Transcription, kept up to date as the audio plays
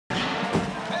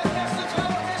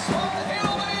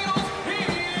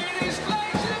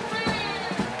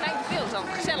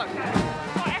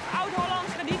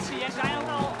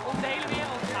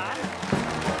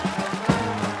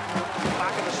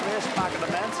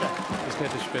dansen. Het is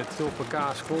net als met tulpen,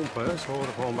 kaas, klompen. Ze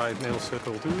horen gewoon bij het Nederlandse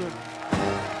cultuur.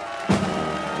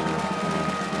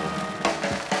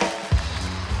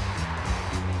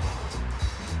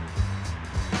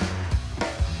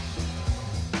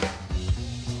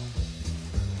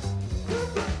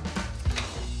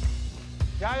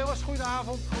 Ja jongens,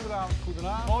 goedenavond,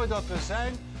 goedenavond. Mooi dat we er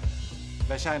zijn.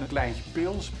 Wij zijn een Kleintje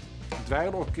Pils, het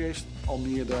dweilorkest. Al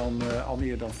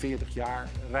meer dan 40 jaar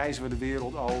reizen we de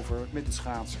wereld over met het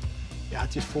schaatsen. Ja,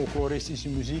 het is folkloristische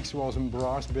muziek zoals een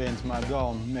brassband, maar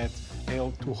dan met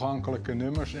heel toegankelijke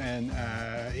nummers en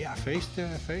ja,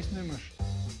 feestnummers.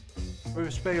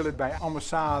 We spelen bij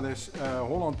ambassades,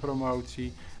 Holland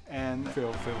Promotie en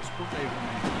veel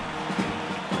sportevenementen.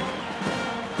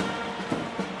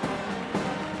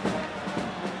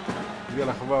 We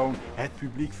willen gewoon het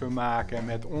publiek vermaken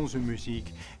met onze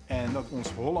muziek en dat ons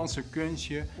Hollandse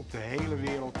kunstje op de hele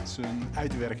wereld zijn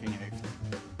uitwerking heeft.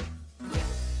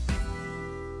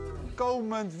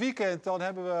 Komend weekend dan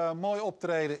hebben we een mooi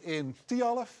optreden in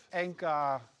Tialf. NK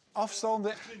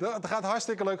afstanden. Dat gaat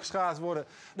hartstikke leuk geschaatst worden.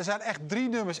 Er zijn echt 3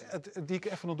 nummers die ik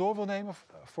even nog door wil nemen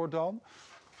voor dan.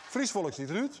 Fries volkslied,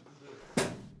 Ruud.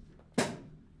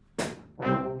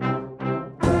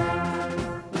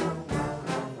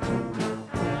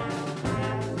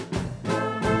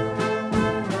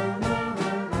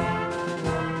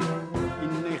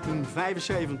 In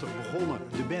 1975 begonnen.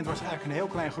 De band was eigenlijk een heel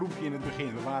klein groepje in het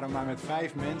begin. We waren maar met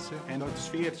 5 mensen en dat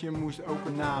sfeertje moest ook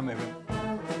een naam hebben.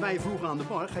 Wij vroegen aan de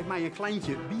bar, geef mij een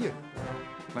kleintje bier.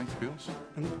 Kleintje Pils?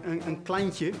 Een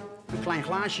klein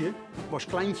glaasje was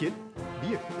kleintje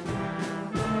bier.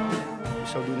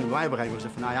 Dus zodoende wij op een gegeven moment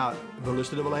gezegd van, nou ja, we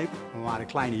lusten er wel een. We waren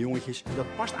kleine jongetjes.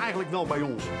 Dat past eigenlijk wel bij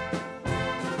ons.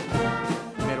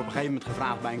 We werden op een gegeven moment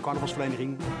gevraagd bij een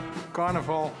carnavalsvereniging.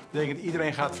 Carnaval betekent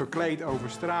iedereen gaat verkleed over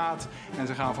straat en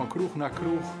ze gaan van kroeg naar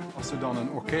kroeg. Als er dan een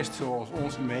orkest zoals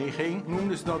ons meeging,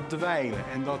 noemden ze dat dweilen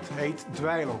en dat heet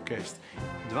dweilorkest.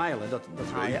 Dweilen, dat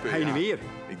ga je heen en weer.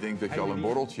 Ik denk dat je al een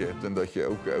borreltje hebt en dat je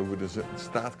ook over de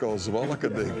straat kan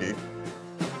zwalken, denk ik.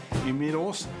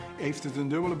 Inmiddels heeft het een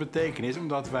dubbele betekenis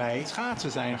omdat wij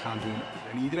schaatsen zijn gaan doen.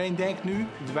 En iedereen denkt nu,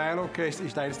 het dweilorkest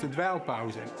is tijdens de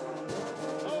dweilpauze.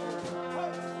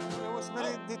 Jongens, maar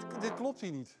dit klopt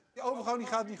hier niet. Die overgang die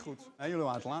gaat niet goed. Nee, jullie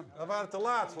waren te laat. We waren te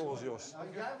laat volgens Jos. Nou,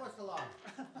 jij was te laat.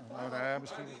 Nou, nee,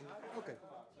 misschien niet. Oké.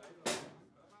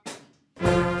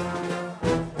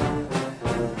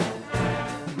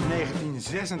 In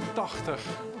 1986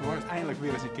 wordt eindelijk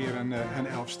weer eens een keer een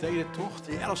Elfstedentocht.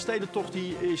 Die Elfstedentocht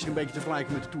die is een beetje te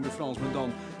vergelijken met de Tour de France, maar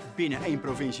dan binnen 1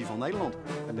 provincie van Nederland.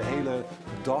 En de hele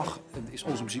dag is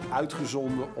onze muziek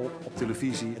uitgezonden op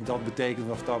televisie. En dat betekent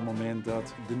vanaf dat moment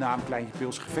dat de naam Kleintje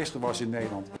Pils gevestigd was in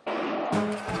Nederland.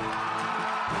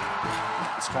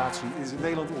 Schaatsen is in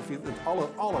Nederland ongeveer het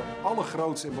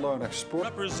allergrootste en belangrijkste sport.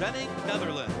 Representing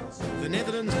Netherlands. The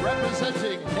Netherlands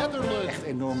representing Netherlands. Echt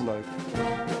enorm leuk.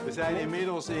 We zijn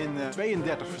inmiddels in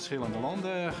 32 verschillende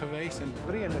landen geweest. En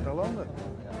 33 landen.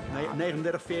 Nee,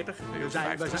 39, 40.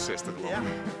 50, 60 landen. Ja.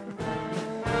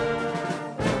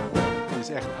 Het is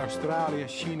echt Australië,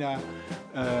 China,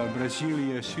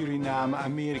 Brazilië, Suriname,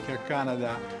 Amerika,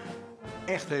 Canada.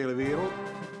 Echt de hele wereld.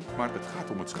 Maar het gaat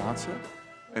om het schaatsen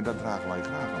en daar dragen wij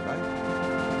graag aan bij.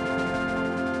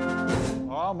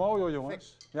 Ah, mooi hoor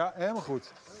jongens. Ja, helemaal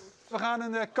goed. We gaan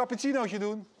een cappuccinootje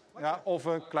doen. Ja, of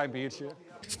een klein biertje.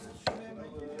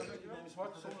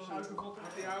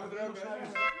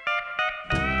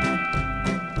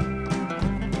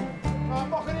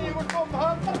 Mag er hier wat komen,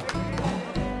 hand?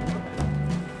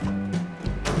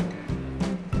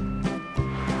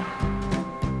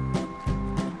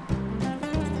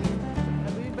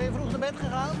 Ben je vroeg naar bed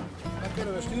gegaan? Dan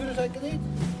kunnen we sturen, zeker niet?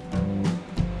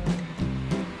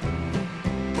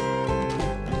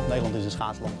 Nederland is een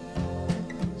schaatsland.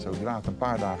 Zodra het een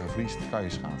paar dagen vriest, kan je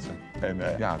schaatsen.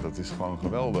 En ja, dat is gewoon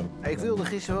geweldig. Ik wilde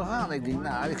gisteren wel gaan. Ik denk,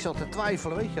 nou, ik zat te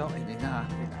twijfelen, weet je wel. Ik denk, nou...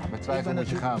 Met twijfel moet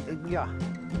je gaan. Ja.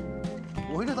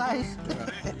 Hoe is het ijs?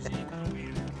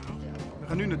 We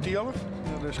gaan nu naar Tialf,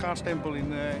 de schaatstempel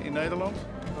in Nederland.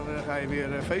 Dan ga je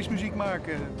weer feestmuziek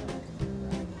maken.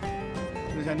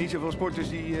 Er zijn niet zoveel sporters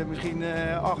die misschien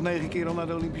 8, 9 keer al naar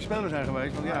de Olympische Spelen zijn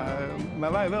geweest. Want ja,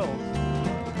 maar wij wel.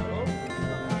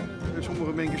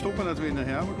 Sommige mensen stoppen na 20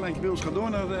 jaar, maar Kleintje Pils gaat door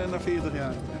naar 40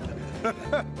 jaar.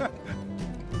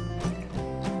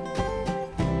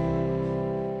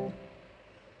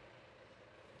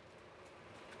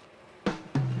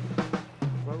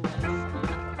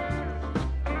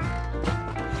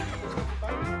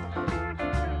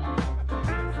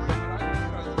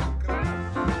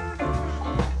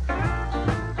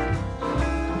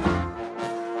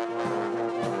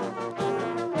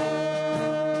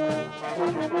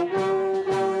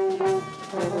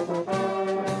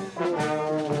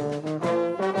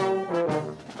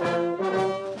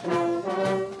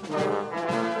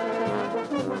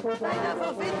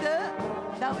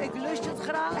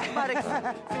 maar ik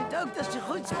vind ook dat ze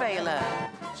goed spelen.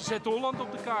 Ze zetten Holland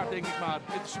op de kaart, denk ik maar,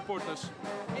 met de supporters.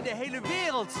 In de hele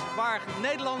wereld waar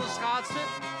Nederlanders schaatsen,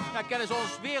 kennen ze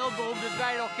ons wereldberoemde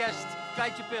dweilorkest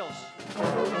Kleintje Pils.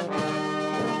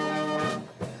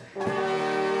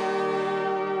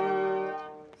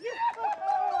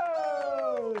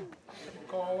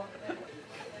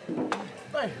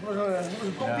 Nee, het was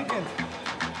een topweekend.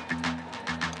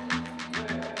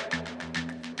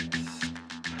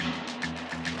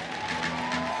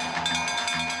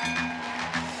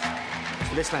 Als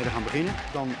de wedstrijden gaan beginnen,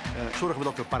 dan zorgen we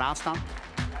dat we paraat staan.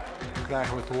 Dan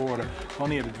krijgen we te horen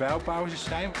wanneer de dweilpauzes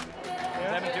zijn. We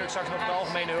hebben natuurlijk straks nog de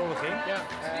algemene huldiging. Ja.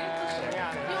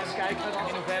 Even kijken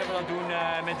in hoeverre we dat doen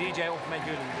met DJ of met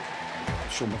jullie.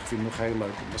 Sommigen vinden het nog heel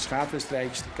leuk om naar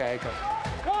schaatswedstrijdjes te kijken.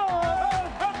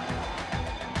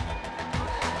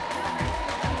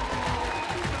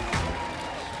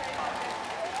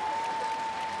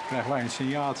 Krijgen wij een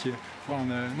signaaltje van,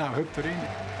 nou, hup erin.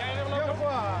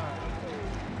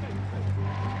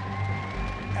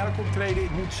 Elk optreden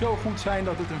moet zo goed zijn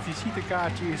dat het een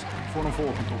visitekaartje is voor een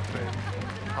volgend optreden.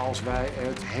 Als wij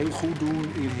het heel goed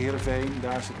doen in Heerenveen,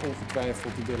 daar zit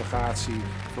ongetwijfeld de delegatie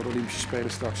voor de Olympische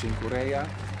Spelen straks in Korea.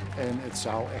 En het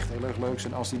zou echt heel erg leuk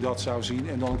zijn als die dat zou zien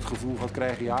en dan het gevoel gaat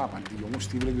krijgen, ja, maar die jongens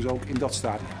die willen dus ook in dat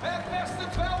stadion. Het beste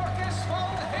dweilorkest van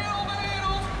heel de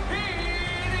wereld,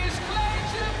 hier is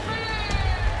Kleintje Pils!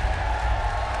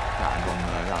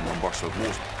 Ja, en dan barst het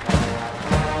los.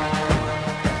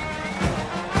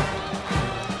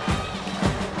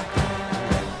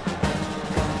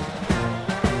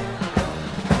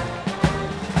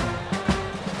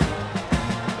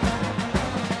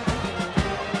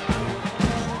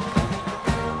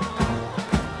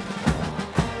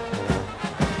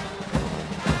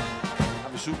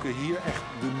 We zoeken hier echt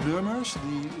de nummers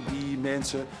die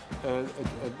mensen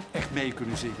echt mee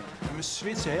kunnen zingen. En we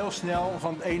switchen heel snel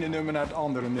van het ene nummer naar het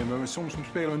andere nummer. Soms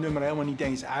spelen we een nummer helemaal niet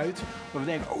eens uit. Maar we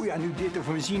denken, oh ja, nu dit. Of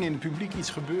we zien in het publiek iets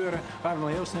gebeuren waar we dan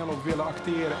heel snel op willen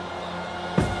acteren.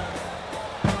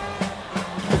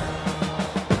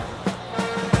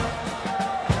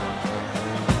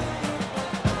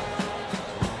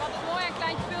 Wat mooi aan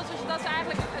Kleintje Pils is dat ze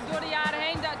eigenlijk door de jaren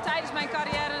heen, tijdens mijn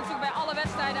carrière natuurlijk bij alle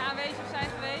wedstrijden aanwezig zijn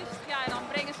geweest. Ja, en dan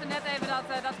brengen ze net even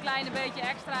dat kleine beetje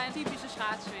extra en typische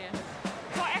schaatsfeer. Het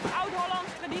is wel echt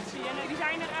oud-Hollandse traditie en die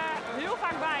zijn er heel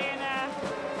vaak bij en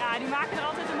die maken er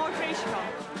altijd een mooi feestje van.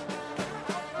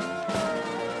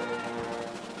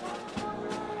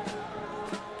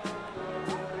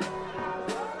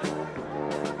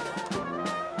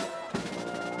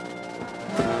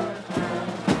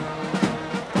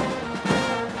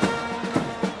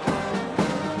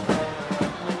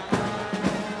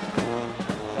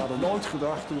 Nooit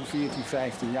gedacht toen we 14,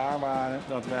 15 jaar waren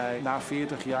dat wij na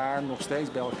 40 jaar nog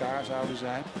steeds bij elkaar zouden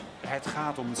zijn. Het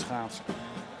gaat om het schaatsen.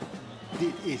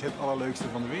 Dit is het allerleukste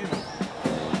van de wereld.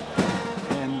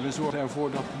 En we zorgen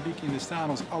ervoor dat het publiek in de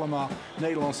stadions allemaal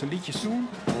Nederlandse liedjes doen.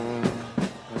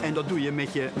 En dat doe je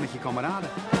met je kameraden.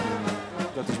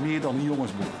 Dat is meer dan een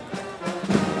jongensboek.